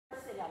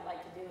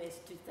is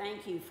to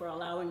thank you for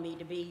allowing me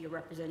to be your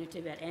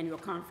representative at annual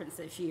conference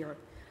this year.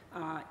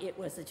 It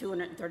was the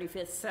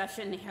 235th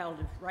session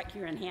held right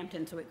here in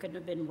Hampton, so it couldn't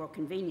have been more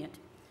convenient.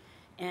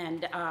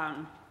 And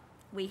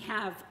we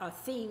have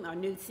a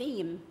new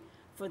theme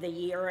for the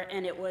year,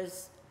 and it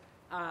was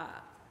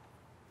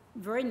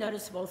very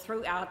noticeable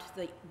throughout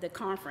the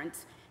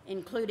conference,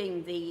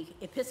 including the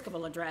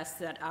Episcopal address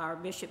that our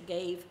bishop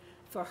gave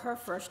for her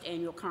first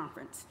annual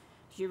conference.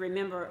 As you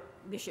remember,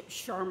 Bishop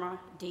Sharma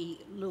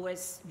D.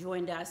 Lewis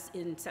joined us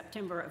in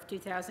September of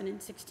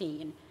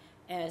 2016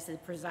 as the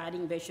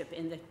presiding bishop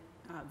in the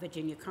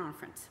Virginia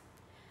Conference.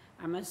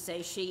 I must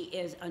say she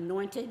is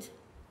anointed,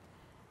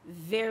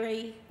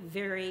 very,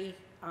 very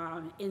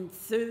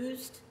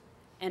enthused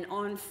and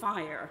on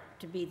fire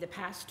to be the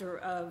pastor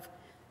of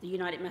the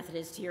United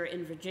Methodist here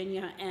in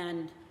Virginia,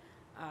 and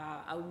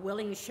a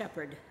willing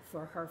shepherd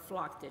for her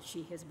flock that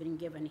she has been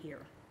given here.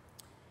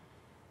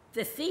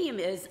 The theme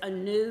is a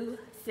new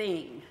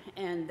thing,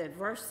 and the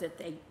verse that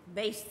they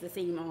base the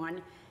theme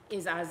on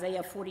is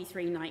Isaiah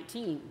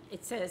 43:19.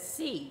 It says,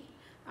 "See,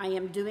 I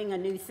am doing a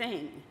new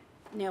thing.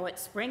 Now it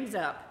springs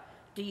up.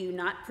 Do you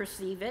not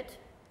perceive it?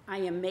 I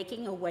am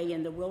making a way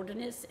in the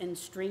wilderness and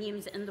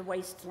streams in the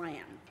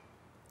wasteland."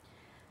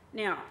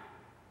 Now,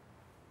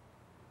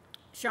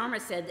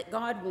 Sharma said that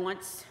God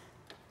wants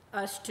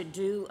us to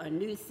do a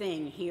new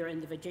thing here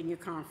in the Virginia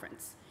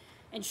Conference.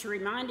 And she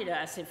reminded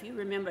us, if you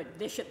remember,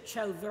 Bishop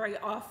Cho very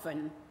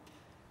often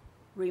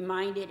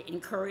reminded,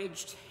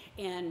 encouraged,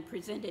 and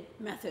presented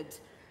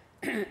methods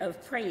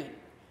of praying.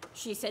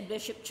 She said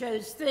Bishop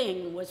Cho's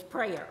thing was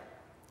prayer.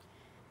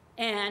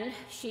 And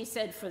she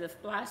said for the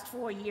last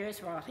 4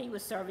 years while he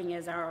was serving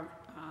as our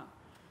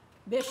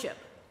bishop,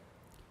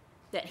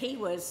 that he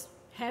was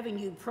having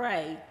you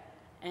pray,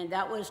 and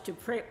that was to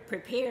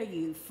prepare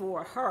you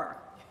for her,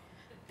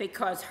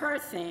 because her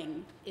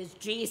thing is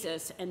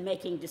Jesus and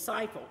making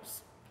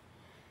disciples.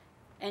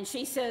 And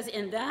she says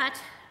in that,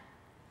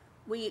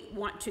 we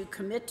want to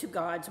commit to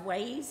God's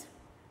ways,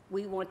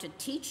 we want to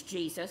teach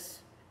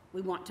Jesus,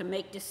 we want to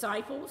make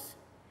disciples,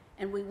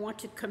 and we want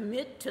to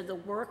commit to the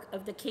work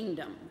of the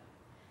kingdom,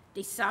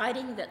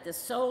 deciding that the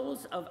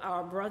souls of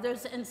our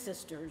brothers and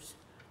sisters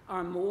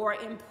are more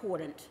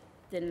important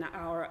than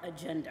our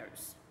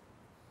agendas.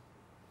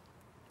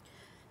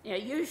 Now,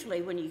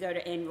 usually when you go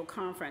to annual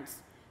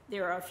conference,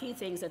 there are a few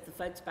things that the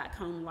folks back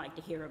home like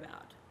to hear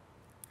about.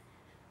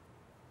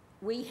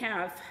 We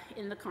have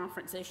in the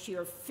conference this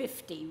year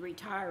 50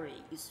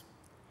 retirees,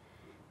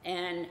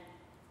 and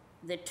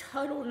the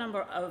total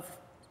number of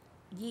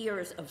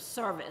years of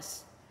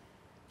service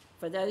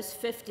for those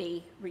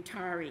 50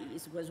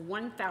 retirees was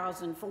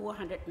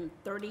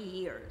 1,430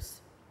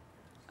 years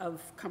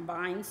of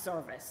combined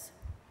service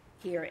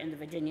here in the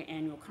Virginia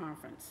Annual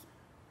Conference.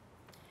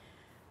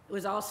 It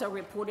was also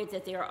reported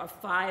that there are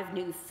 5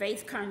 new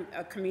faith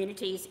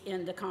communities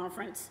in the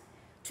conference,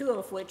 2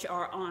 of which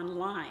are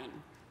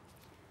online.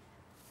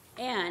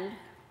 And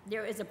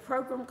there is a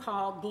program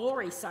called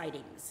Glory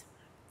Sightings.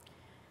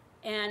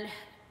 And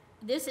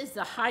this is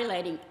the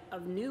highlighting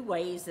of new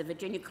ways the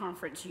Virginia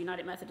Conference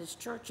United Methodist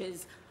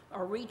churches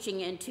are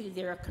reaching into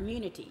their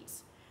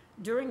communities.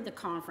 During the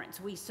conference,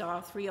 we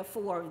saw 3 or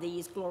 4 of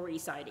these glory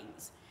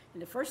sightings.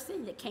 And the first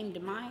thing that came to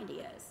mind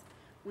is,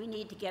 we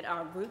need to get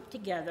our group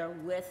together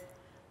with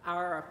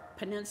our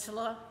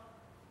Peninsula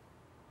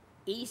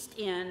East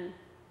End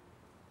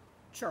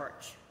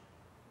church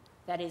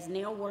that is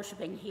now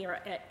worshiping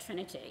here at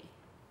Trinity,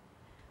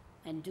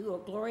 and do a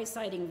glory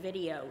sighting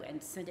video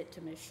and send it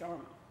to Ms.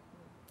 Sharma.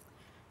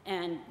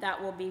 And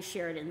that will be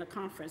shared in the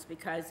conference,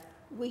 because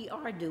we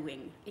are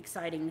doing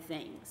exciting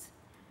things.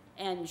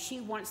 And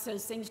she wants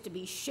those things to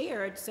be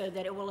shared so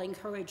that it will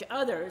encourage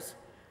others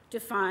to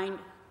find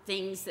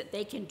things that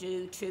they can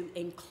do to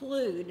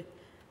include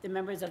the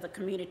members of the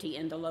community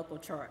in the local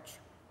church.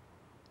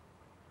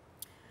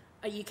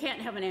 You can't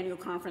have an annual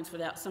conference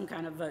without some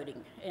kind of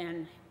voting.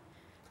 And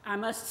I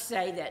must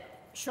say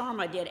that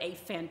Sharma did a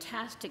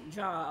fantastic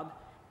job,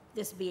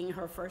 this being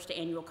her first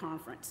annual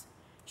conference.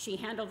 She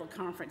handled the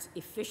conference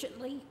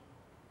efficiently,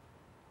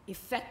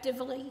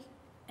 effectively,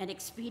 and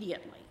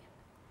expediently.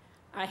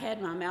 I had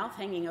my mouth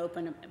hanging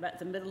open about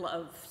the middle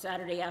of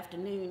Saturday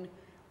afternoon.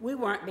 We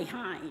weren't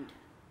behind.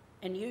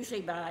 And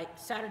usually by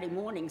Saturday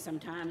morning,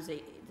 sometimes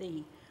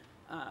the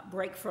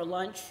break for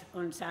lunch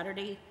on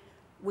Saturday,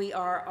 we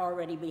are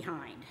already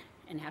behind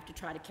and have to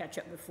try to catch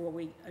up before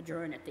we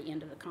adjourn at the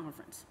end of the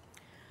conference.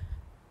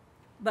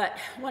 But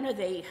one of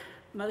the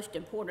most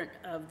important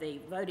of the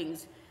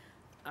votings,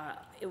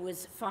 it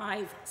was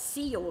 5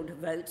 sealed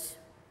votes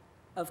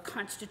of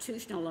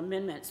constitutional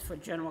amendments for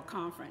General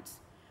Conference.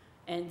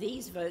 And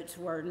these votes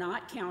were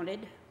not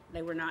counted,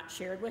 they were not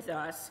shared with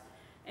us,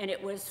 and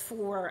it was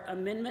for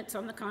amendments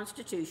on the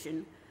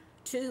Constitution.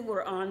 2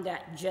 were on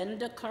that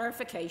gender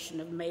clarification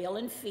of male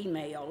and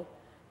female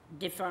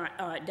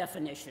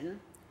definition,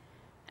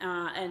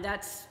 and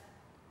that's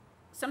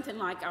something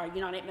like our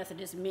United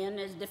Methodist Men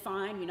is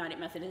defined, United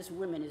Methodist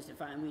Women is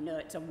defined. We know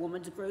it's a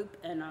woman's group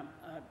and a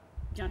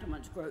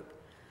gentleman's group.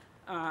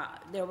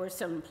 There were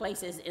some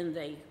places in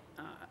the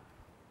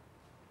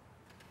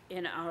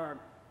in our,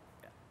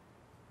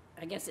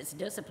 I guess it's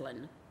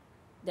discipline,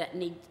 that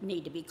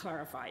need to be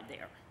clarified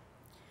there.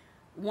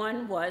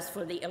 One was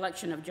for the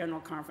election of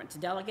General Conference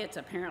delegates.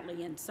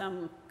 Apparently in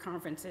some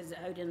conferences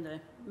out in the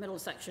middle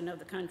section of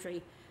the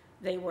country,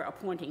 they were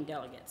appointing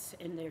delegates,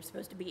 and they're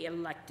supposed to be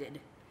elected.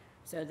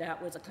 So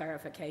that was a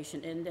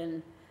clarification. And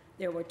then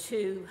there were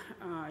two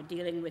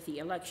dealing with the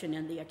election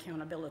and the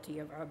accountability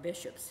of our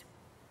bishops.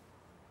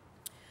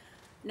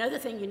 Another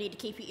thing you need to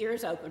keep your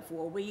ears open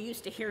for, we're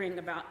used to hearing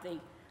about the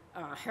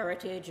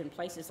heritage and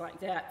places like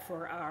that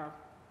for our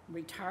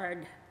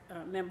retired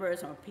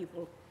members or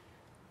people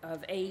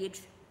of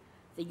age.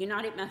 The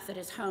United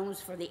Methodist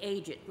Homes for the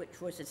Aged, which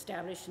was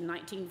established in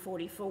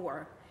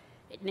 1944,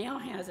 it now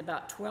has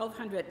about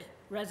 1,200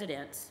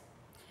 residents.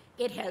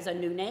 It has a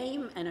new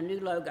name and a new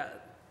logo.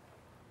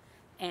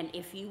 And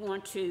if you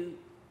want to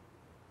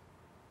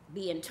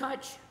be in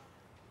touch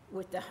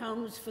with the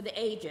Homes for the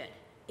Aged,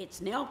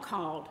 it's now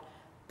called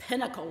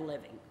Pinnacle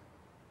Living.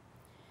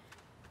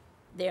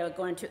 They are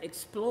going to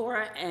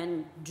explore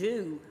and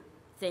do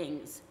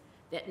things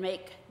that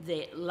make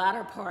the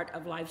latter part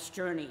of life's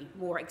journey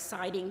more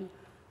exciting,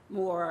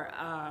 more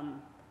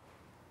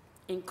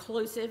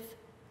inclusive,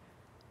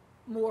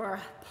 more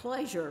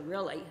pleasure,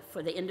 really,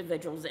 for the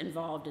individuals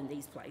involved in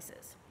these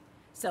places.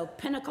 So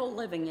Pinnacle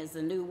Living is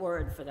the new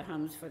word for the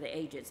Homes for the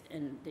Aged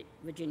in the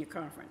Virginia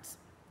Conference.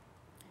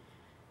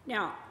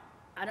 Now,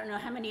 I don't know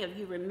how many of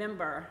you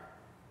remember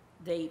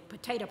the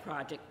Potato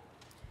Project.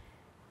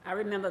 I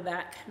remember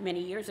back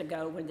many years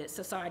ago when the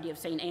Society of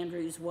St.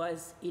 Andrews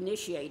was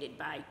initiated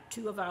by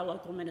two of our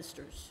local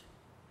ministers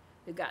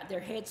who got their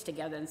heads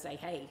together and say,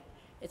 hey,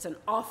 it's an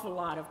awful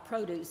lot of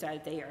produce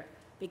out there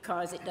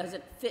because it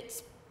doesn't fit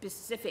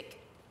specific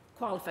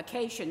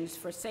qualifications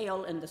for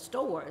sale in the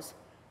stores.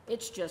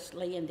 It's just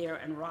laying there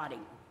and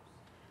rotting.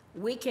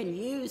 We can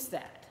use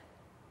that.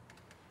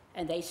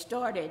 And they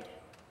started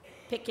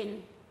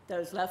picking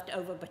those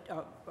leftover,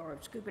 or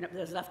scooping up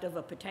those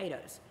leftover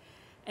potatoes.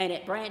 And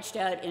it branched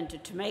out into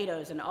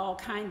tomatoes and all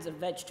kinds of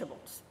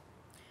vegetables.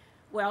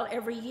 Well,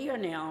 every year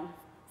now,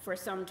 for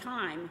some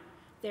time,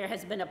 there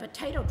has been a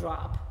potato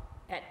drop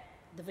at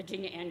the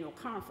Virginia Annual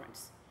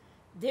Conference.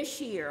 This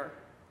year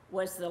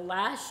was the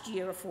last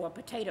year for a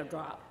potato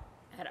drop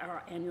at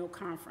our annual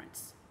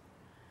conference.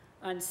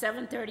 On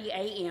 7:30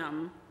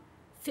 a.m.,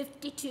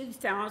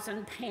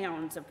 52,000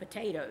 pounds of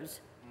potatoes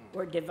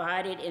were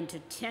divided into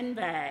 10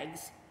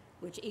 bags,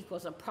 which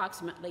equals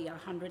approximately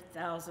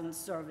 100,000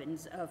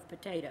 servings of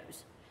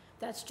potatoes.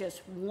 That's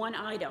just one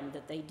item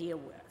that they deal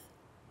with.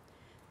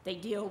 They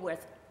deal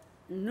with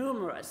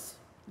numerous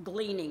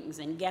gleanings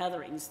and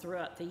gatherings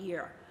throughout the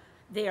year.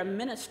 Their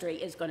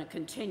ministry is going to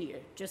continue,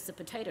 just the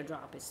potato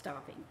drop is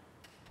stopping.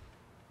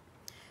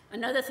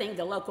 Another thing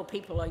the local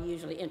people are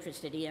usually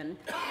interested in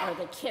are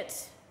the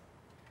kits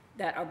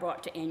that are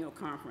brought to annual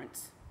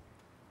conference.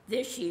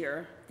 This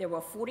year, there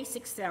were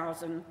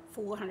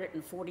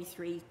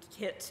 46,443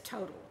 kits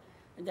total,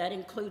 and that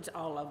includes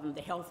all of them,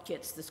 the health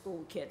kits, the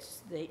school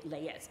kits, the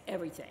layettes,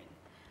 everything.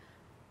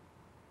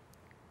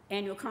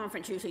 Annual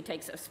conference usually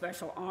takes a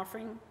special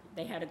offering.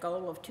 They had a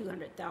goal of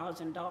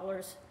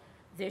 $200,000.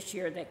 This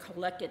year, they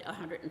collected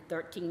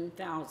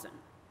 $113,000,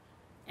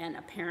 and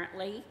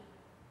apparently,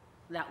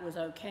 that was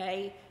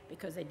okay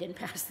because they didn't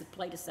pass the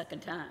plate a second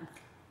time.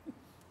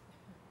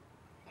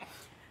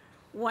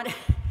 One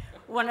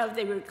of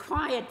the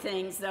required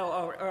things,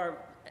 though,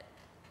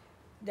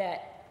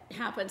 that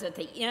happens at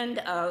the end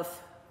of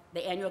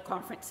the annual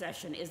conference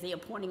session is the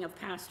appointing of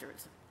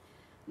pastors.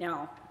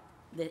 Now,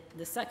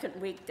 the second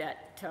week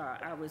that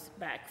I was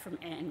back from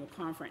annual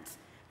conference,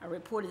 I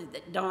reported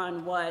that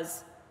Don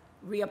was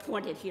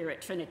reappointed here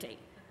at Trinity.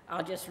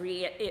 I'll just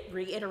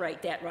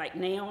reiterate that right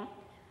now,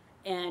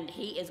 and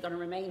he is going to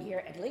remain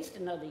here at least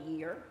another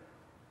year.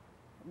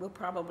 We'll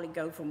probably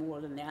go for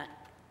more than that.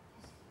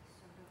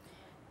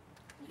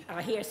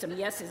 I hear some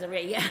yeses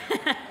already, yeah.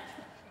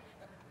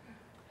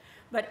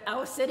 But I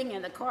was sitting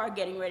in the car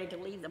getting ready to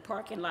leave the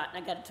parking lot,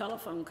 and I got a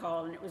telephone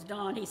call, and it was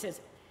Don. He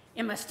says,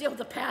 "Am I still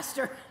the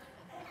pastor?"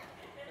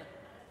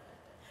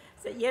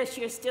 I said, "Yes,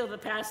 you're still the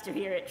pastor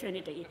here at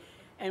Trinity,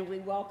 and we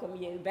welcome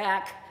you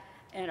back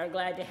and are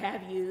glad to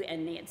have you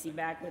and Nancy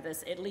back with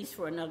us, at least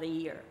for another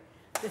year."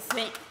 The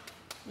thing,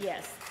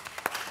 yes.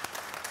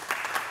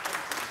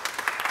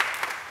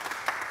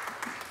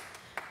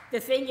 The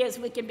thing is,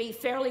 we can be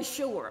fairly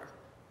sure,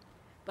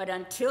 but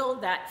until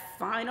that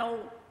final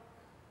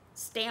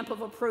stamp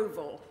of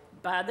approval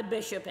by the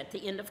bishop at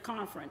the end of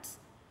conference,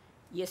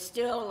 you're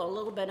still a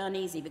little bit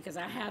uneasy, because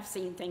I have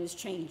seen things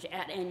change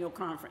at annual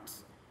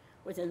conference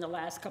within the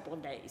last couple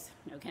of days,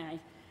 okay?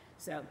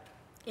 So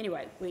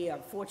anyway, we are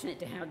fortunate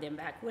to have them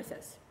back with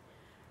us.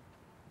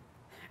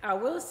 I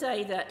will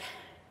say that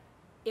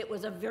it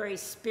was a very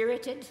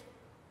spirited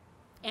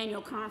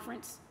annual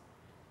conference.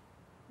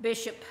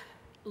 Bishop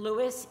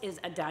Lewis is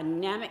a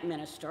dynamic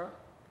minister,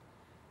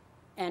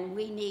 and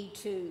we need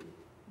to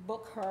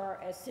book her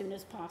as soon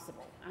as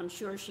possible. I'm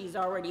sure she's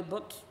already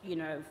booked, you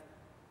know,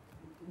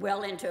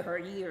 well into her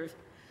years.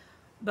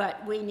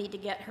 But we need to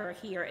get her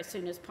here as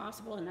soon as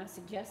possible, and I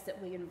suggest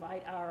that we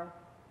invite our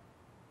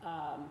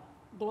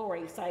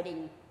Glory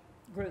Sighting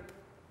group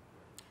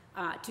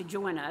to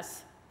join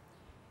us.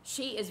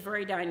 She is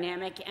very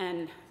dynamic,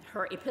 and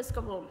her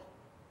Episcopal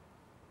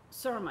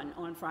sermon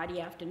on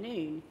Friday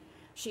afternoon,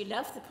 she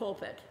left the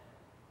pulpit,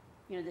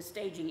 the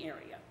staging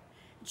area.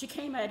 She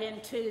came out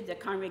into the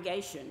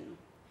congregation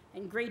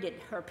and greeted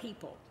her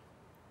people,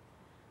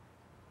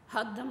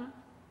 hugged them,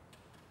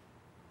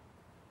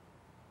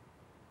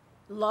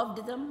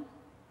 loved them,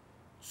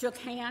 shook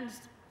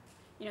hands.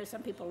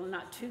 Some people are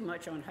not too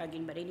much on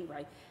hugging, but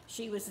anyway,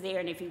 she was there,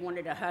 and if you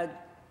wanted a hug,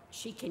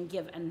 she can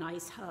give a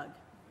nice hug.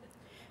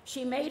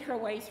 She made her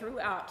way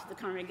throughout the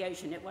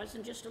congregation. It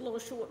wasn't just a little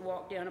short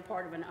walk down a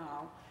part of an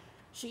aisle.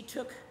 She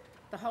took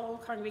the whole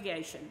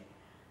congregation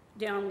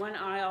down one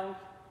aisle,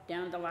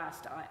 down the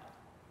last aisle.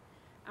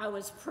 I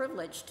was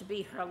privileged to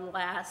be her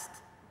last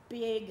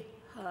big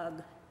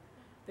hug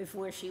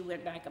before she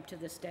went back up to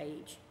the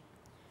stage.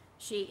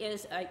 She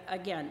is,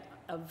 again,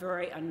 a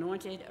very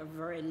anointed, a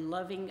very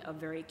loving, a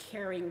very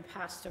caring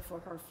pastor for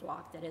her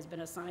flock that has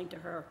been assigned to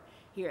her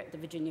here at the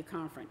Virginia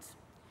Conference.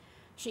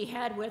 She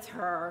had with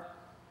her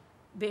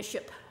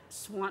Bishop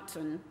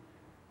Swanson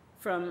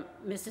from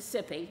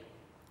Mississippi,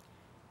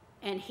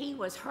 and he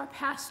was her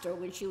pastor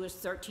when she was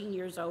 13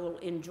 years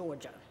old in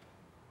Georgia.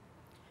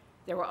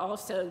 There were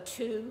also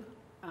two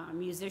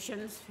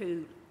musicians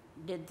who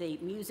did the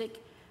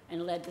music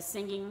and led the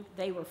singing.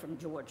 They were from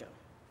Georgia.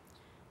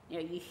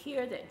 You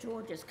hear that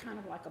Georgia's kind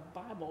of like a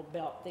Bible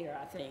belt there,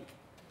 I think.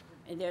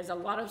 And there's a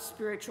lot of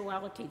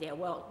spirituality there.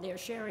 Well, they're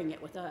sharing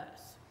it with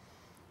us.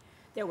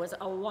 There was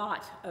a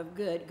lot of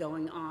good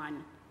going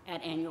on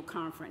at annual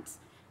conference.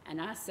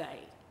 And I say,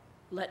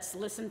 let's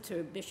listen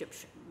to Bishop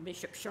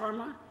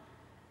Sharma.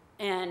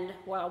 And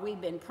while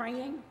we've been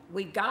praying,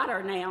 we got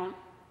her now.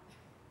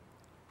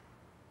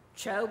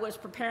 Cho was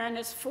preparing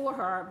us for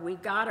her. We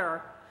got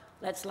her.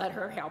 Let's let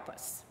her help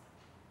us.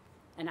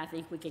 And I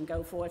think we can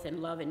go forth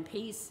in love and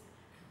peace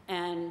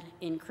and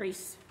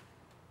increase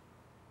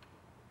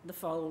the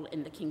fold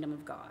in the kingdom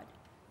of God.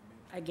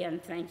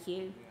 Again, thank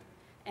you.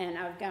 And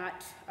I've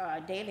got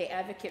daily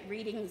advocate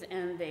readings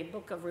and the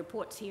book of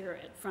reports here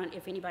at front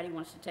if anybody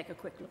wants to take a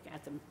quick look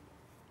at them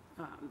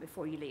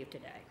before you leave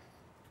today.